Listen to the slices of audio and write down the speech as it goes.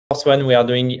first one we are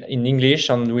doing in English,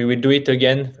 and we will do it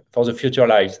again for the future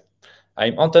lives.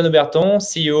 I'm Antoine Auberton,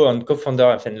 CEO and co-founder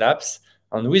of Enlaps,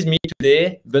 and with me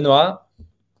today, Benoit.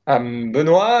 I'm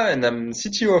Benoit, and I'm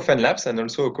CTO of Enlaps and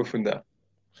also a co-founder.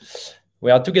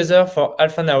 We are together for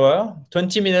half an hour,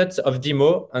 20 minutes of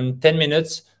demo and 10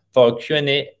 minutes for a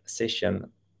Q&A session.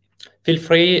 Feel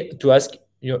free to ask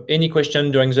any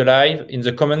question during the live in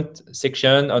the comment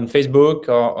section on Facebook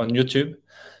or on YouTube.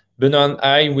 Benoit and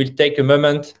I will take a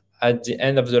moment at the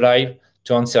end of the live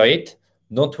to answer it.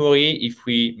 Don't worry, if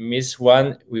we miss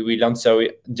one, we will answer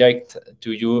it direct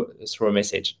to you through a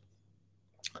message.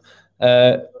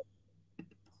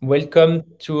 Welcome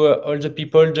to all the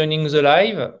people joining the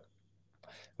live.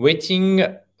 Waiting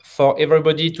for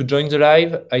everybody to join the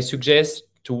live, I suggest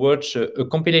to watch a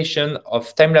compilation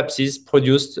of time lapses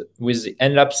produced with the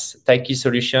Enlaps myTikee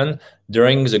solution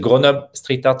during the Grenoble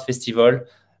Street Art Festival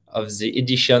of the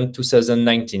edition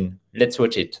 2019. Let's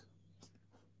watch it.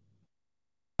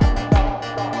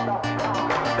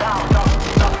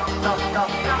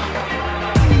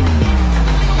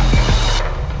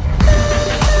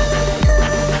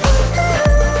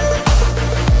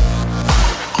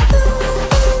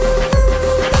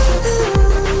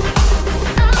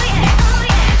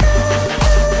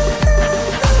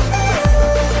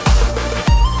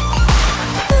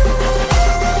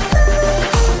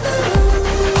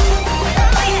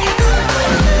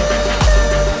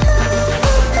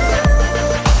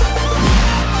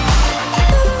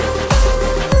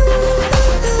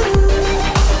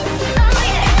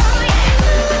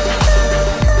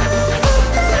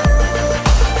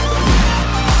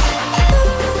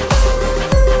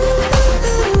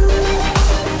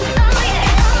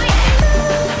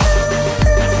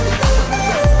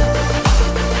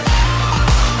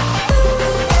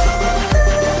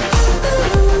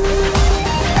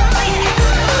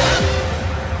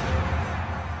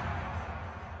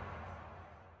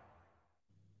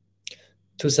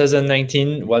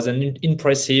 2019 was an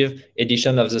impressive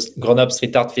edition of the Grenoble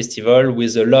Street Art Festival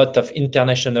with a lot of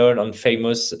international and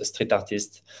famous street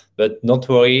artists. But don't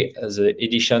worry, the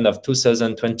edition of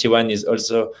 2021 is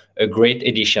also a great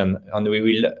edition, and we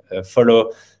will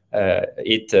follow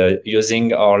it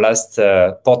using our last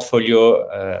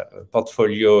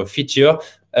portfolio feature.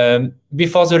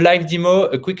 Before the live demo,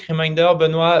 a quick reminder,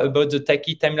 Benoit, about the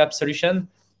myTikee time-lapse solution.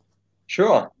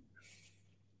 Sure.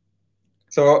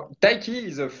 So myTikee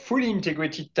is a fully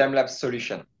integrated time-lapse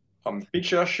solution, from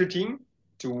picture shooting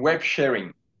to web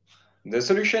sharing. The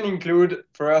solution includes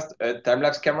first a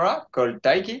time-lapse camera called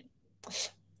myTikee.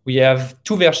 We have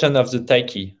two versions of the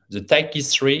myTikee, the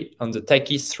myTikee 3 and the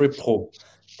myTikee 3 Pro.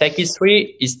 myTikee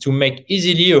 3 is to make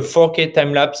easily a 4K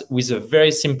time-lapse with a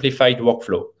very simplified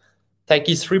workflow.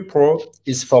 myTikee 3 Pro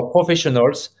is for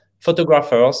professionals,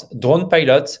 photographers, drone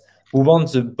pilots who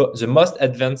want the most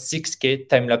advanced 6K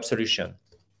time-lapse solution.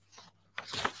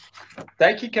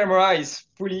 myTikee camera is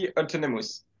fully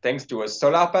autonomous thanks to a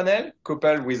solar panel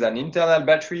coupled with an internal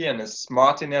battery and a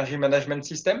smart energy management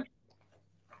system.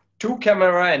 Two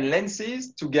camera and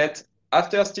lenses to get,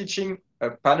 after stitching,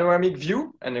 a panoramic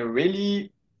view and a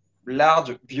really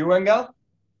large view angle.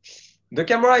 The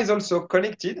camera is also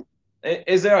connected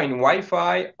either in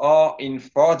Wi-Fi or in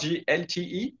 4G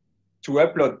LTE to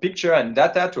upload picture and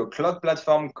data to a cloud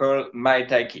platform called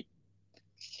myTikee.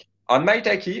 On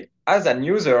myTikee, as an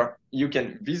user, you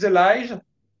can visualize,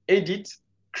 edit,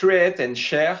 create, and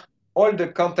share all the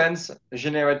contents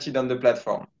generated on the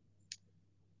platform.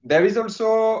 There is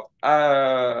also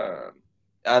a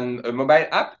mobile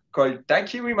app called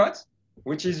myTikee Remote,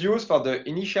 which is used for the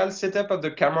initial setup of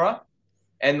the camera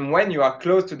and when you are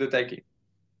close to the myTikee.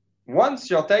 Once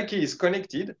your myTikee is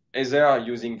connected, either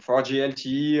using 4G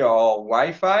LTE or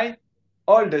Wi-Fi,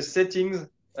 all the settings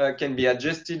can be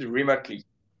adjusted remotely.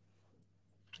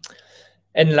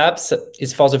 Enlaps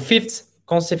is for the 5th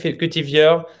consecutive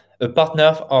year a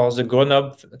partner of the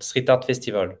Grenoble Street Art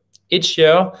Festival. Each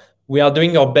year, we are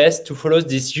doing our best to follow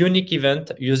this unique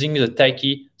event using the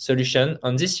myTikee solution.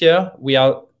 And this year, we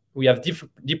have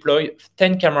deployed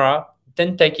 10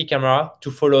 myTikee camera to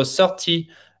follow 30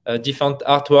 different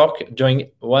artwork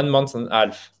during 1 month and a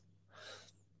half.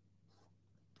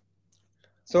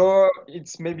 So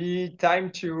it's maybe time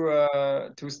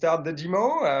to start the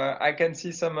demo. I can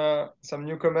see some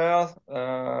newcomers.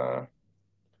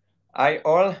 Hi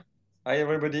all, hi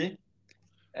everybody.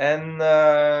 And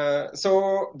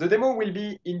so the demo will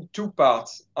be in two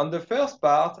parts. On the first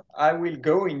part, I will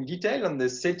go in detail on the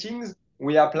settings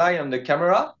we apply on the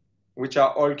camera, which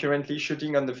are all currently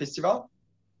shooting on the festival.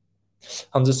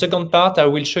 On the second part, I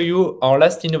will show you our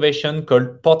last innovation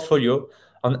called Portfolio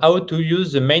on how to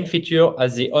use the main feature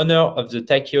as the owner of the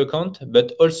Tikee account,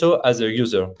 but also as a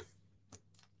user.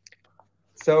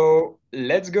 So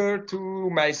let's go to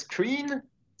my screen.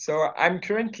 So I'm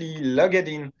currently logged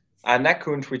in an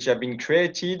account which has been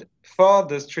created for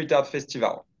the Street Art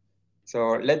Festival.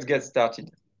 So let's get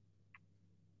started.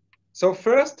 So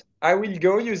first, I will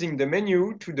go using the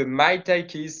menu to the My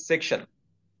Tikees section.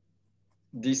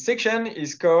 This section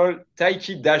is called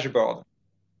Tikee Dashboard.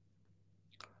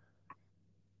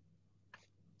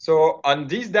 So on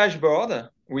this dashboard,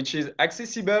 which is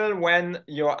accessible when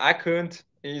your account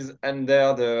is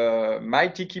under the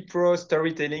myTikee Pro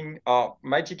storytelling or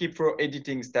myTikee Pro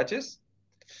editing status,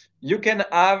 you can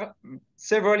have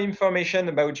several information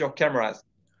about your cameras.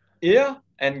 Here,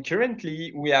 and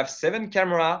currently, we have 7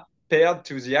 cameras paired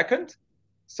to the account.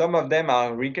 Some of them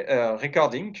are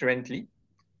recording currently.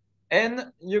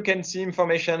 And you can see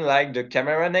information like the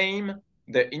camera name,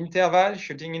 the interval,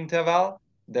 shooting interval,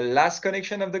 the last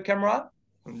connection of the camera.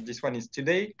 This one is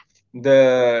today.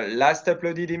 The last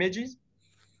uploaded images.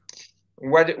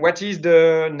 What is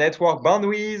the network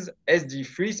bandwidth, SD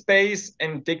free space,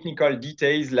 and technical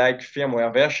details like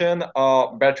firmware version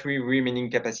or battery remaining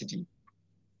capacity.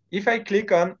 If I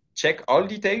click on check all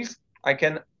details, I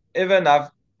can even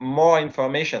have more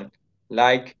information,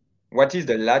 like what is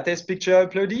the latest picture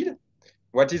uploaded,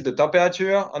 what is the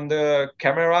temperature on the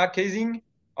camera casing,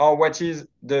 or what is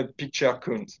the picture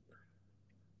count.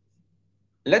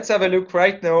 Let's have a look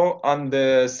right now on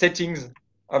the settings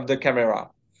of the camera.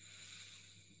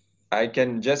 I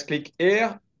can just click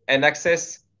here and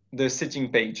access the setting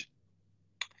page.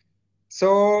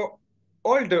 So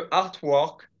all the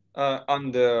artwork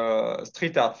on the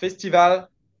Street Art Festival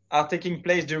are taking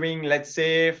place during, let's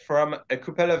say, from a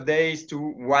couple of days to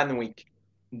 1 week.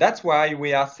 That's why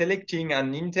we are selecting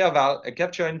an interval, a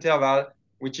capture interval,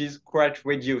 which is quite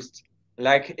reduced.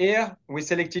 Like here, we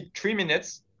selected 3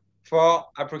 minutes for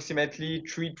approximately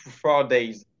 3 to 4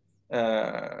 days.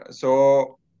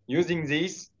 So using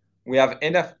this, we have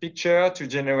enough picture to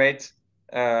generate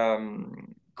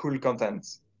cool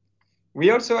contents.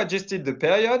 We also adjusted the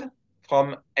period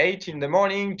from 8 in the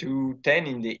morning to 10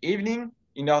 in the evening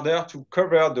in order to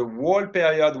cover the whole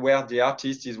period where the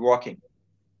artist is working.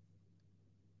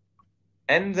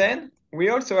 And then we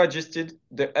also adjusted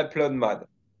the upload mode.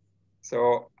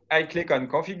 So I click on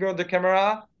configure the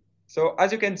camera. So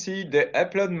as you can see, the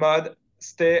upload mode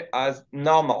stay as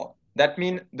normal. That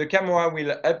means the camera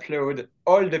will upload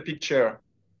all the picture.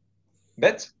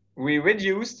 But we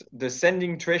reduced the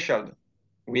sending threshold.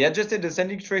 We adjusted the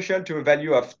sending threshold to a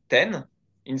value of 10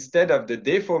 instead of the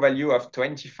default value of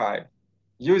 25.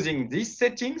 Using these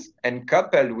settings and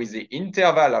coupled with the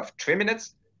interval of 3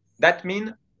 minutes, that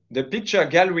means the picture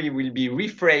gallery will be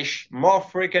refreshed more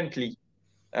frequently.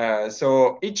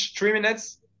 So each 3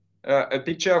 minutes, a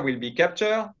picture will be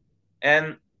captured,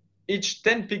 and each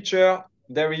 10 picture,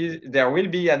 there will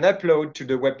be an upload to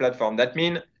the web platform. That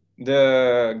means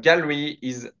the gallery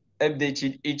is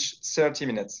updated each 30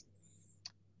 minutes.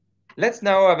 Let's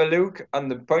now have a look on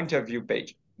the point of view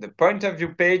page. The point of view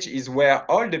page is where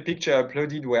all the pictures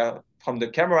uploaded were from the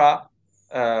camera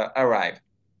arrive.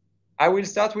 I will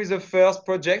start with the first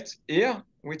project here,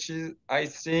 which is, I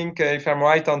think, if I'm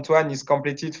right, Antoine, is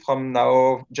completed from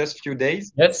now just a few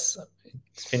days. Yes,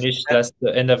 it's finished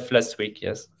end of last week,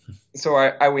 yes. So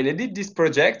I will edit this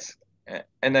project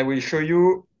and I will show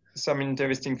you some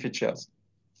interesting features.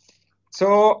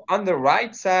 So on the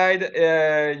right side,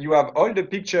 you have all the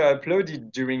picture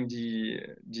uploaded during the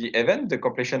event, the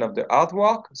completion of the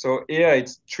artwork. So here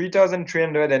it's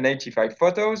 3,385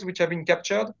 photos which have been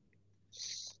captured.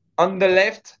 On the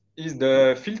left is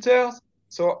the filters.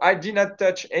 So I did not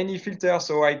touch any filter,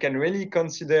 so I can really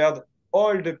consider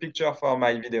all the picture for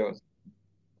my videos.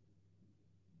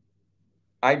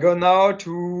 I go now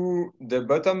to the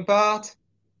bottom part.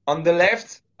 On the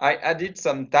left, I added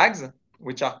some tags,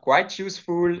 which are quite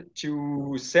useful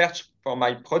to search for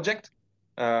my project,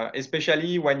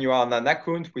 especially when you are on an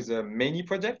account with a many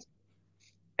project.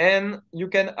 And you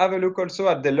can have a look also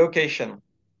at the location.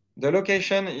 The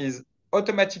location is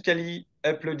automatically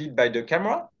uploaded by the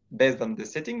camera based on the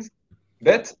settings.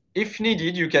 But if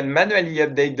needed, you can manually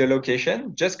update the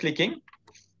location, just clicking.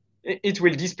 It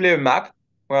will display a map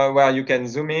where you can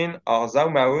zoom in or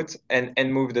zoom out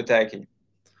and move the Tikee.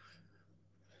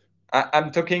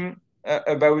 I'm talking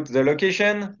about the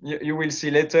location. You will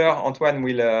see later. Antoine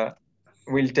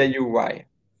will tell you why.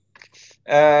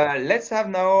 Let's have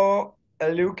now a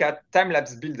look at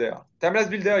Timelapse Builder. Timelapse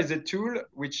Builder is a tool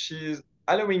which is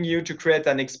allowing you to create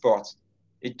an export.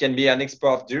 It can be an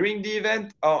export during the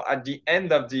event or at the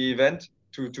end of the event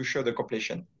to show the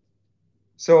completion.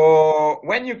 So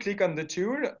when you click on the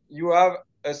tool, you have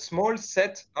a small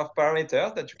set of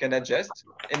parameters that you can adjust,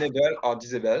 enable or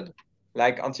disabled,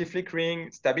 like anti-flickering,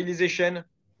 stabilization,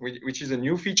 which is a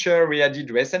new feature we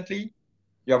added recently.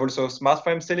 You have also smart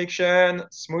frame selection,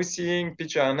 smoothing,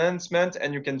 picture enhancement,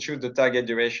 and you can choose the target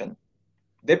duration.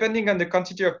 Depending on the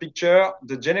quantity of picture,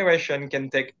 the generation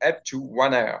can take up to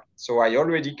 1 hour. So I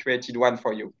already created one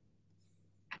for you.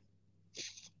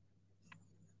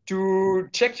 To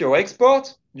check your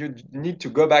export, you need to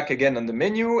go back again on the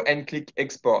menu and click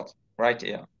export right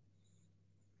here.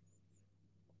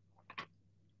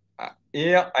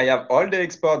 Here I have all the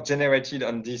export generated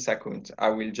on this account. I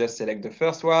will just select the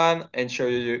first one and show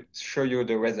you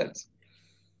the results.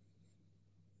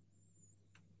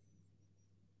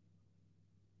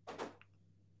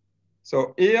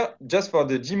 So here, just for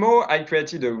the demo, I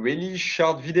created a really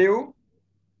short video,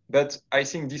 but I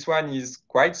think this one is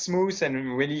quite smooth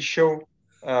and really show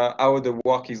how the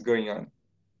work is going on.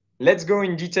 Let's go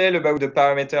in detail about the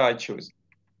parameter I chose.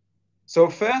 So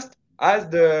first, as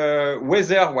the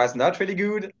weather was not really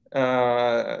good,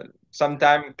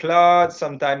 sometimes clouds,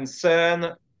 sometimes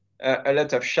sun, a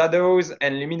lot of shadows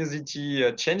and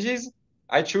luminosity changes,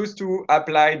 I choose to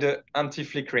apply the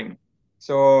anti-flickering.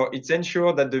 So it's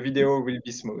ensured that the video will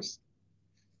be smooth.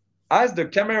 As the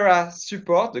camera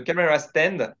support, the camera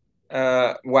stand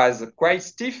was quite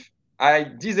stiff, I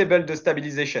disabled the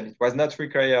stabilization. It was not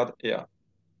required here.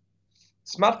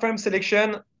 Smart frame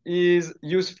selection is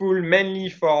useful mainly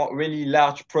for really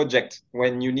large projects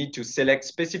when you need to select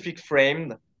specific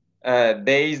frame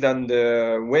based on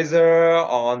the weather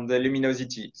or on the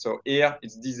luminosity. So here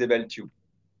it's disabled too.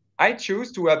 I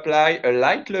choose to apply a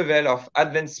light level of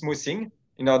advanced smoothing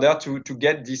in order to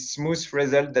get this smooth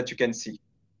result that you can see.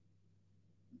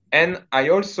 And I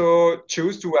also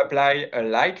choose to apply a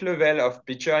light level of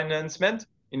picture enhancement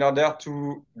in order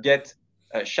to get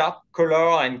a sharp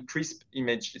color and crisp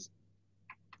images.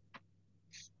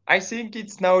 I think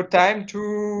it's now time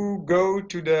to go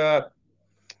to the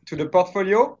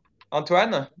portfolio.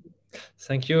 Antoine?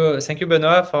 Thank you,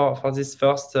 Benoit, for this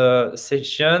first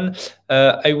session.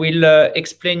 I will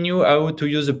explain you how to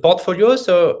use a portfolio.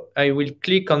 So I will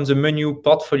click on the menu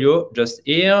portfolio just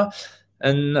here,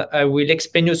 and I will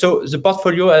explain you. So the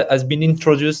portfolio has been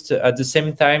introduced at the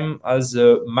same time as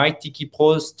the myTikee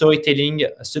Pro storytelling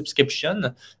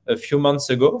subscription a few months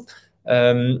ago.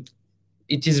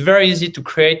 It is very easy to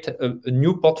create a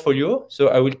new portfolio. So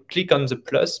I will click on the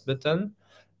plus button,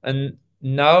 and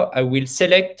now I will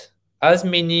select as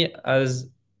many as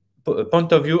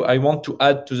point of view I want to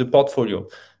add to the portfolio.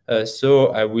 So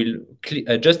I will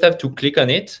I just have to click on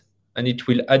it, and it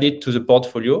will add it to the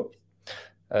portfolio.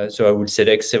 So I will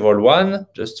select several one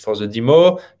just for the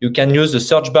demo. You can use the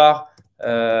search bar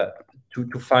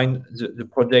to find the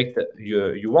project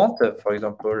you want. For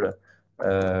example,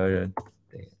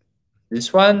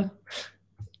 this one,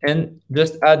 and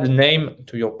just add a name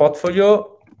to your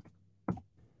portfolio,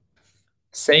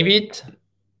 save it,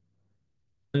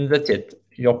 and that's it.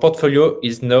 Your portfolio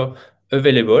is now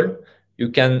available. You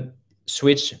can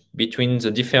switch between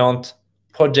the different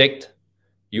projects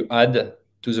you add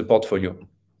to the portfolio.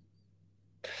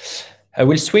 I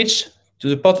will switch to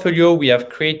the portfolio we have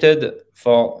created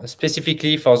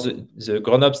specifically for the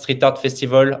Grenoble Street Art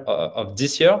Festival of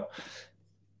this year,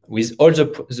 with all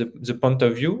the point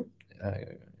of view.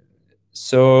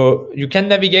 So you can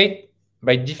navigate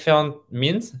by different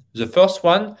means. The first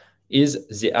one is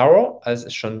the arrow,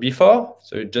 as shown before.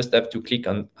 So you just have to click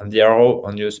on the arrow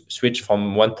and you switch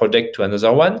from one project to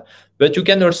another one. But you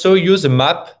can also use a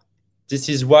map. This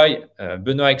is why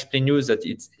Benoit explained you that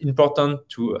it's important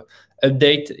to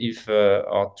update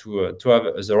or to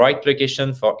have the right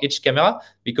location for each camera,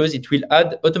 because it will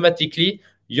add automatically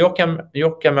your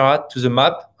camera to the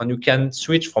map, and you can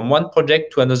switch from one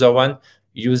project to another one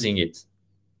using it.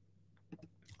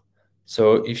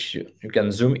 So if you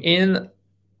can zoom in,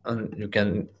 and you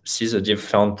can see the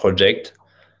different project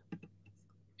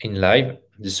in live.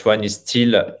 This one is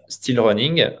still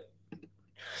running.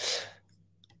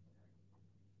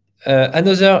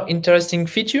 Another interesting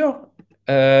feature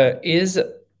is,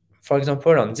 for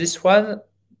example, on this one,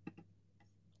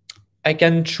 I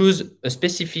can choose a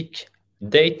specific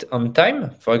date and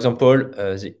time. For example,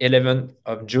 the 11th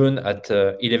of June at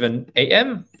 11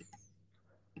 a.m.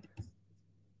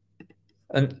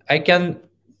 And I can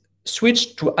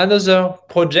switch to another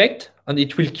project, and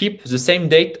it will keep the same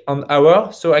date and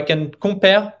hour, so I can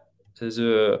compare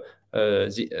the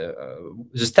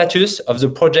status of the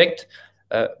project.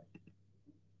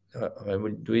 I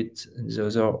will do it the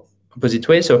other opposite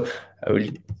way. So I will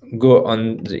go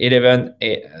on the 11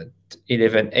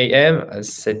 a.m.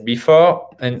 as said before,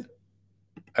 and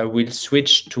I will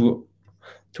switch to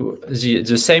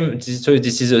the same. So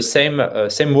this is the same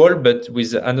wall, but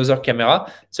with another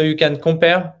camera. So you can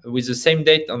compare with the same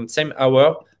date and same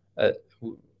hour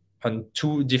on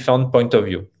two different point of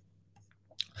view.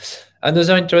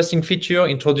 Another interesting feature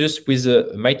introduced with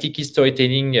the myTikee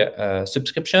storytelling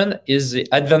subscription is the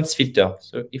advanced filter.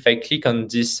 So if I click on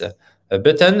this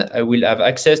button, I will have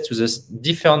access to this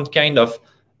different kind of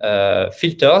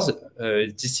filters.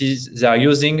 They are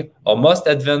using our most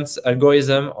advanced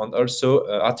algorithm and also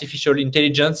artificial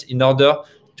intelligence in order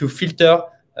to filter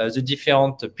the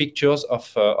different pictures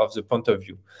of the point of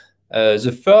view.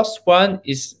 The first one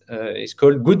is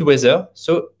called good weather.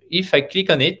 So if I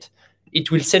click on it, it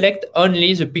will select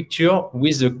only the picture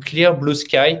with the clear blue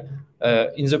sky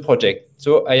in the project.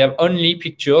 So I have only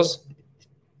pictures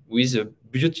with a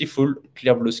beautiful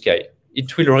clear blue sky.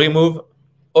 It will remove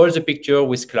all the picture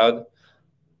with cloud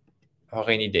or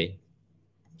rainy day.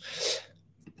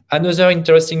 Another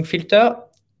interesting filter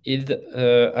is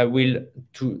I will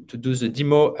to do the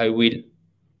demo. I will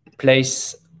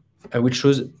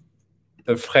choose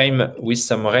a frame with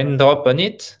some raindrop on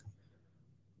it.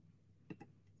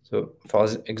 So for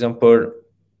example,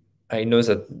 I know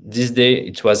that this day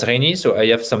it was rainy, so I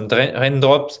have some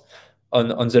raindrops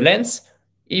on the lens.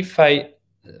 If I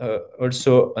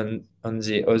also on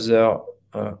the other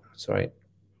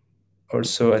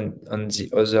also on the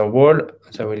other wall,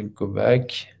 so I will go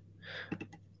back.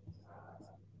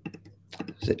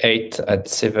 The 8 at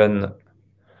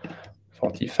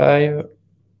 7:45.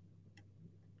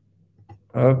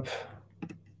 Up.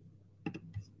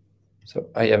 So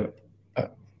I have a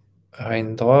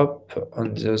raindrop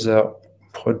on the other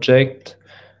project.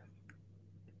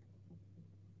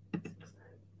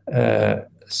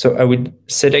 So I will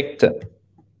select.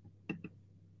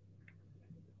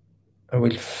 I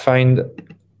will find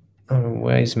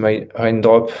where is my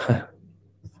raindrop.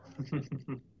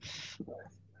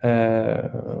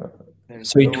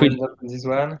 So it will. This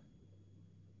one.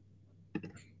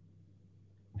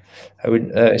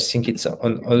 I think it's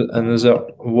on another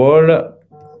wall.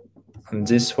 On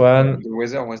this one. The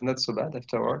weather was not so bad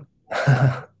after all.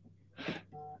 I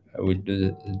will do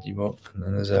the demo on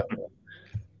another.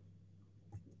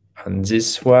 On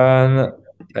this one,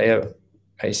 I have,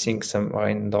 I think, some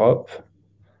raindrop.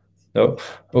 No.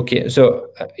 Okay. So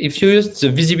if you use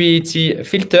the visibility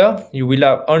filter, you will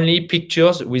have only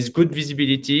pictures with good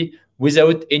visibility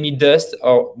without any dust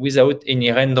or without any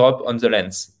raindrop on the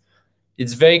lens.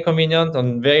 It's very convenient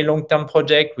on very long-term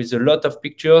project with a lot of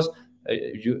pictures.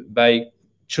 By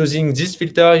choosing this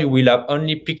filter, you will have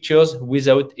only pictures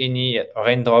without any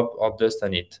raindrop or dust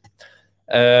on it.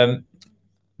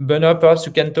 Benoit, perhaps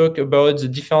you can talk about the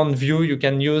different view you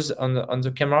can use on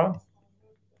the camera.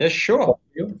 Yes, sure.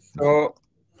 So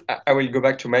I will go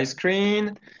back to my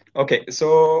screen. Okay,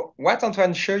 so what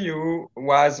Antoine showed you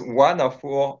was one of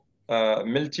our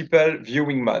multiple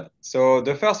viewing mode. So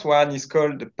the first one is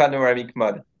called the panoramic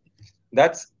mode.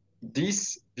 That's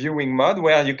this viewing mode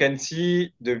where you can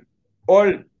see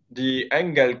all the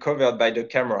angle covered by the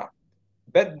camera.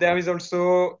 But there is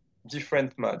also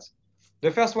different modes.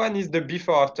 The first one is the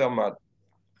before-after mode.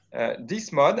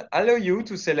 This mode allows you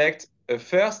to select a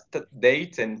first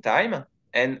date and time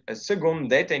and a second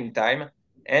date and time.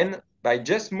 And by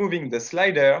just moving the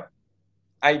slider,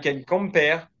 I can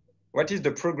compare what is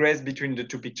the progress between the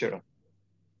two pictures.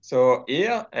 So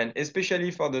here, and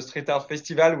especially for the street art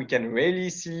festival, we can really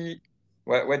see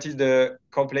what is the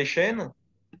completion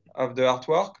of the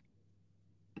artwork.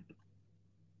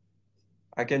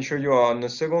 I can show you on the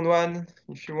second one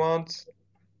if you want.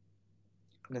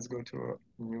 Let's go to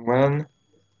a new one.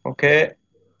 Okay.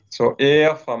 So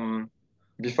here from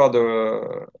before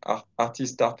the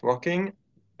artist start working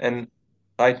and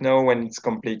right now when it's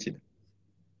completed.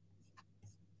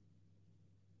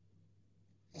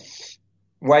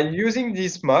 While using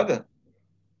this mode,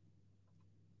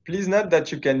 please note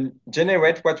that you can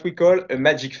generate what we call a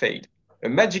magic fade. A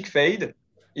magic fade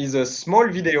is a small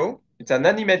video. It's an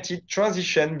animated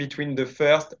transition between the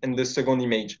first and the second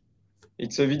image.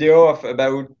 It's a video of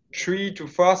about 3 to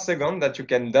 4 seconds that you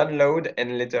can download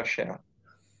and later share.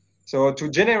 So to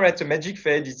generate a magic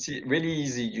fade, it's really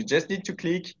easy. You just need to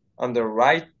click on the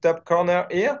right top corner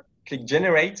here, click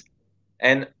generate,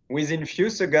 and within few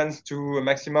seconds to a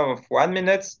maximum of 1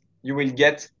 minute, you will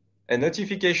get a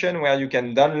notification where you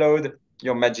can download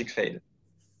your magic fade.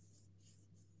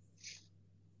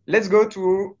 Let's go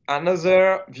to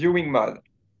another viewing mode,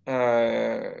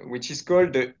 which is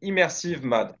called the immersive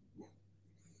mode.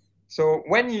 So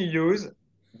when you use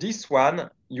this one,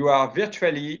 you are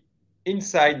virtually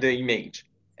inside the image.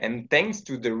 And thanks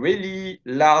to the really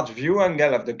large view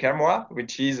angle of the camera,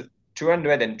 which is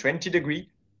 220 degrees,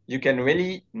 you can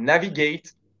really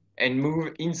navigate and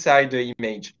move inside the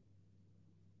image.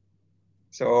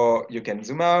 So you can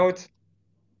zoom out,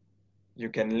 you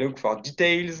can look for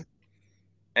details,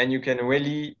 and you can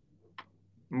really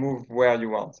move where you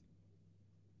want,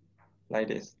 like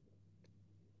this.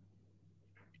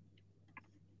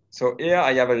 So here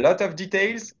I have a lot of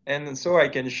details, and so I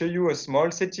can show you a small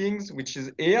settings, which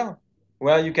is here,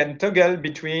 where you can toggle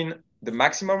between the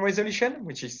maximum resolution,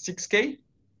 which is 6K,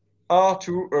 or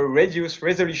to a reduced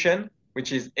resolution,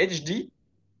 which is HD,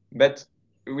 but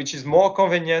which is more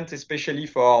convenient, especially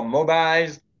for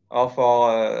mobiles or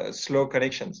for slow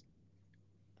connections.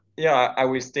 Here I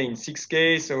will stay in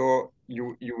 6K, so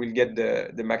you will get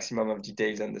the maximum of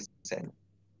details on the scene.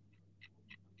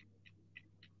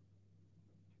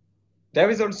 There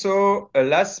is also a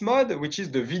last mode, which is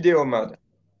the video mode.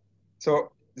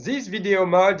 So this video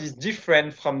mode is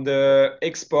different from the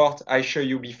export I showed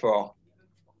you before.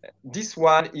 This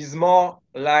one is more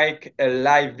like a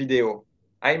live video.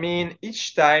 I mean,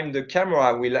 each time the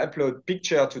camera will upload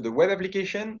picture to the web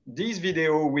application, this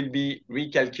video will be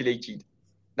recalculated.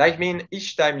 That means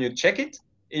each time you check it,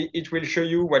 it will show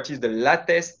you what is the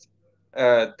latest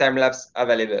time-lapse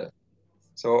available.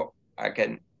 So I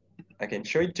can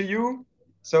show it to you.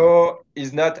 So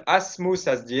it's not as smooth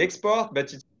as the export,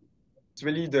 but it's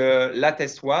really the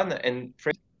latest one. And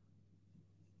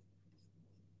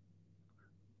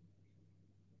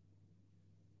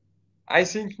I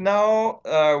think now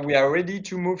we are ready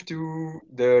to move to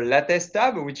the latest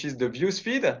tab, which is the views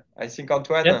feed. I think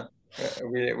Antoine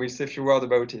will say a few words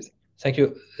about it. Thank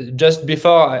you. Just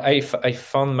before I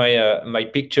found my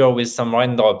picture with some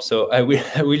raindrops, so I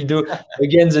will do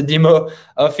again the demo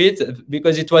of it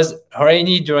because it was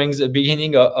rainy during the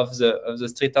beginning of the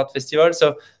street art festival.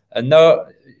 So now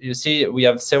you see we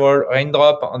have several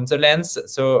raindrops on the lens.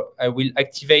 So I will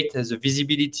activate the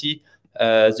visibility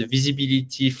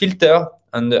filter,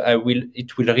 and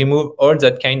it will remove all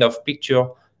that kind of picture.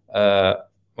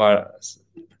 Well,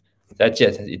 that's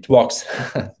it works.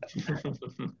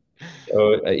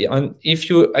 And if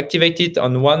you activate it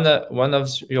on one of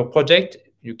your project,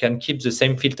 you can keep the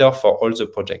same filter for all the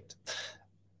project.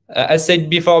 As said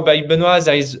before by Benoit,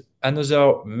 there is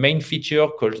another main feature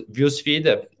called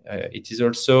Viewsfeed.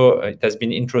 It has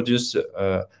been introduced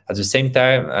at the same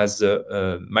time as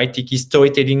the myTikee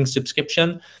storytelling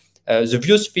subscription. The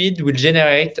Viewsfeed will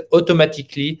generate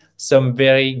automatically some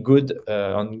very good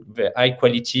and very high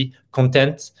quality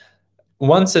content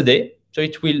once a day. So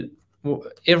it will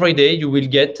every day you will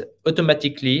get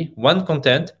automatically one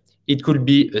content. It could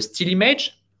be a still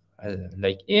image,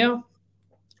 like here,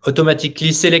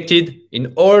 automatically selected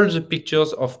in all the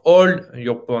pictures of all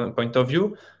your point of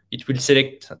view. It will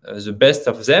select the best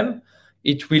of them.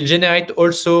 It will generate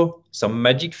also some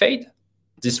magic fade.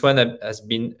 This one has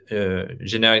been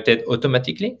generated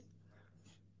automatically.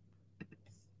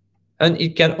 And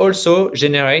it can also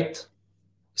generate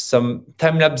some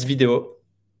time-lapse video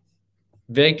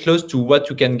very close to what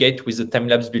you can get with the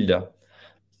time-lapse builder.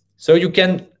 So you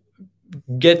can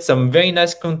get some very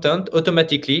nice content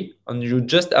automatically, and you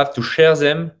just have to share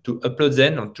them, to upload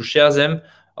them, and to share them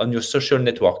on your social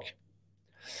network.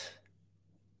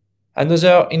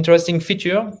 Another interesting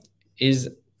feature is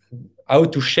how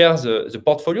to share the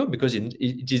portfolio, because it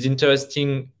is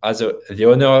interesting as the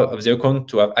owner of the account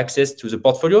to have access to the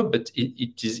portfolio, but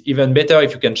it is even better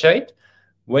if you can share it.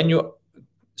 When you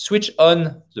switch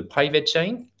on the private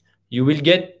chain, you will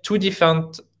get two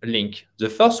different links. The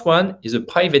first one is a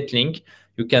private link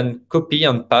you can copy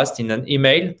and paste in an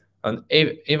email, and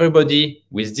everybody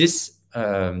with this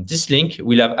link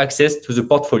will have access to the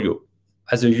portfolio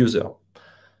as a user.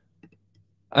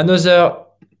 Another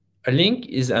link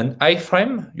is an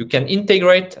iframe you can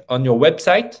integrate on your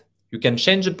website. You can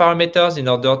change the parameters in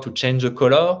order to change the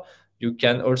color. You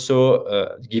can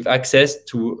also give access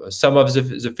to some of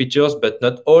the features, but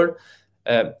not all.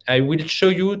 I will show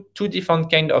you two different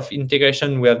kinds of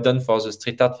integration we have done for the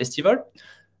Street Art Festival.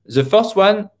 The first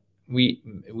one, we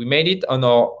made it on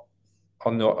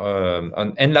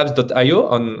Enlaps.io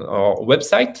on our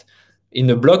website in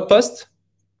a blog post.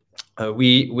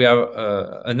 We have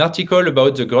an article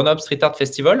about the Grenoble Street Art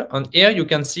Festival, and here you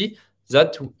can see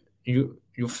that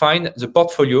you find the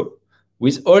portfolio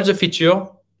with all the features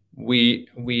we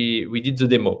did the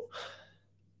demo.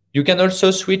 You can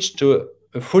also switch to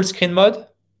a full screen mode,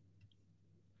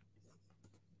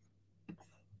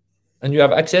 and you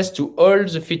have access to all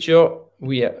the features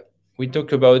we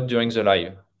talked about during the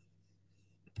live.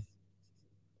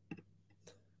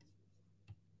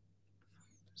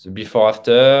 The before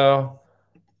after,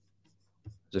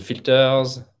 the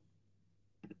filters,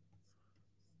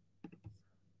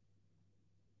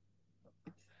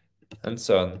 and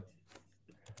so on.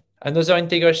 Another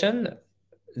integration,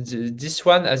 this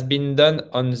one has been done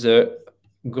on the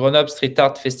Grenoble Street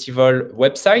Art Festival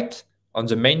website on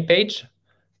the main page.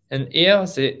 And here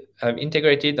they have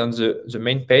integrated on the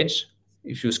main page.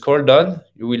 If you scroll down,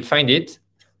 you will find it.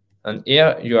 And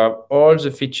here you have all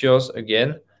the features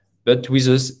again, but with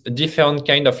a different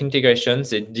kind of integration.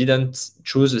 They didn't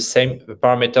choose the same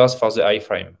parameters for the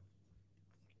iframe.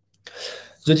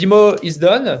 The demo is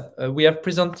done. We have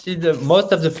presented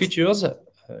most of the features.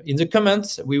 In the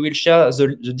comments, we will share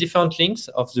the different links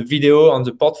of the video on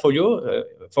the portfolio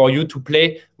for you to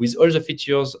play with all the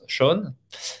features shown.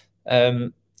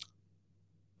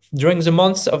 During the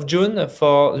month of June,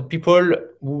 for the people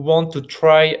who want to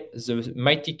try the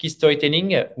myTikee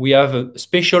storytelling, we have a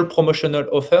special promotional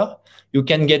offer. You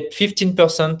can get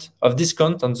 15% of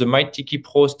discount on the myTikee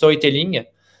Pro storytelling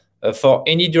for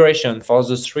any duration, for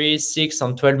the 3, 6,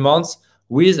 and 12 months,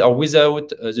 with or without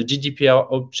the GDPR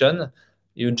option.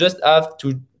 You just have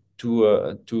to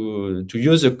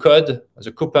use the code,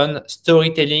 the coupon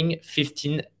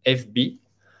storytelling15FB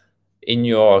in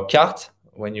your cart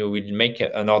when you will make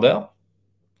an order.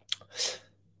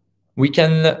 We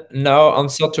can now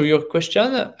answer to your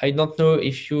question. I don't know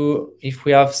if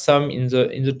we have some in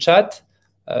the chat.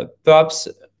 Perhaps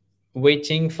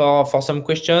waiting for some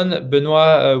question.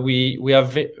 Benoit, we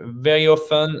have very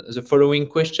often the following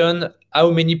question: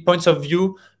 how many points of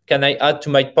view can I add to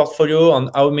my portfolio, and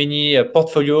how many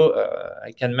portfolio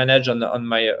I can manage on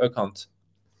my account?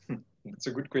 That's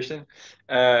a good question.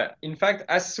 In fact,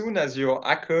 as soon as your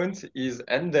account is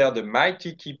under the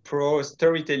myTikee Pro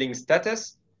storytelling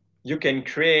status, you can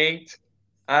create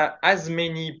as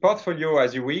many portfolio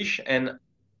as you wish, and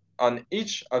on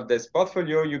each of this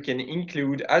portfolio, you can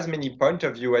include as many point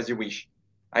of view as you wish.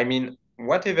 I mean,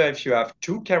 whatever, if you have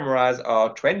 2 cameras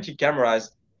or 20 cameras,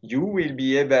 you will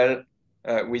be able,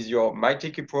 with your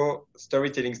myTikee Pro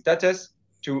storytelling status,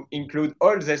 to include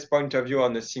all this point of view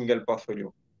on a single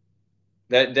portfolio.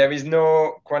 There is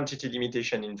no quantity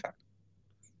limitation, in fact.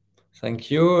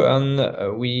 Thank you.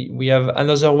 And we have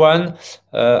another one.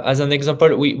 As an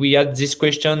example, we had this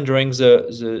question during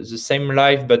the same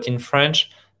live, but in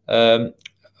French. I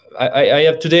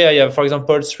have, for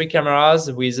example, 3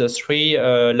 cameras with 3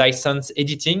 license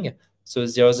editing. So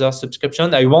the other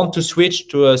subscription, I want to switch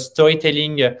to a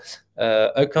storytelling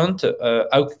account.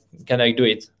 How can I do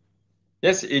it?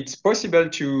 Yes, it's possible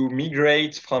to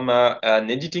migrate from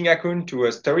an editing account to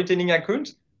a storytelling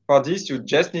account. For this, you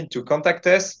just need to contact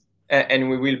us, and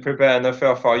we will prepare an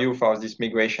offer for you for this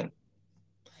migration.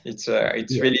 It's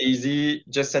really easy.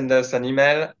 Just send us an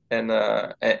email, and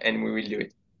we will do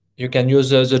it. You can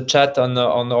use the chat on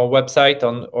our website,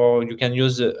 or you can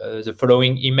use the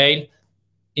following email: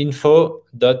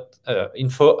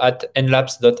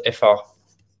 info@enlaps.fr.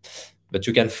 But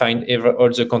you can find all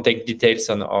the contact details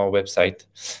on our website.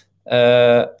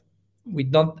 We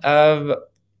don't have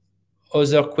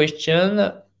other question,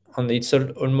 and it's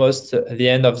almost the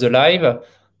end of the live.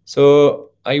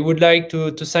 So I would like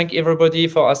to thank everybody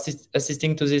for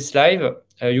assisting to this live.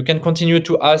 You can continue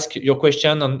to ask your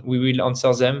question, and we will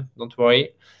answer them. Don't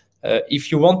worry.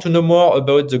 If you want to know more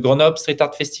about the Grenoble Street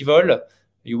Art Festival,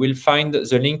 you will find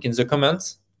the link in the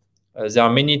comments. There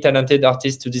are many talented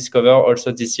artists to discover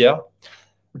also this year.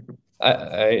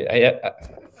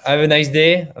 Have a nice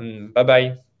day, and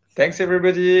bye-bye. Thanks,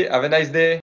 everybody. Have a nice day.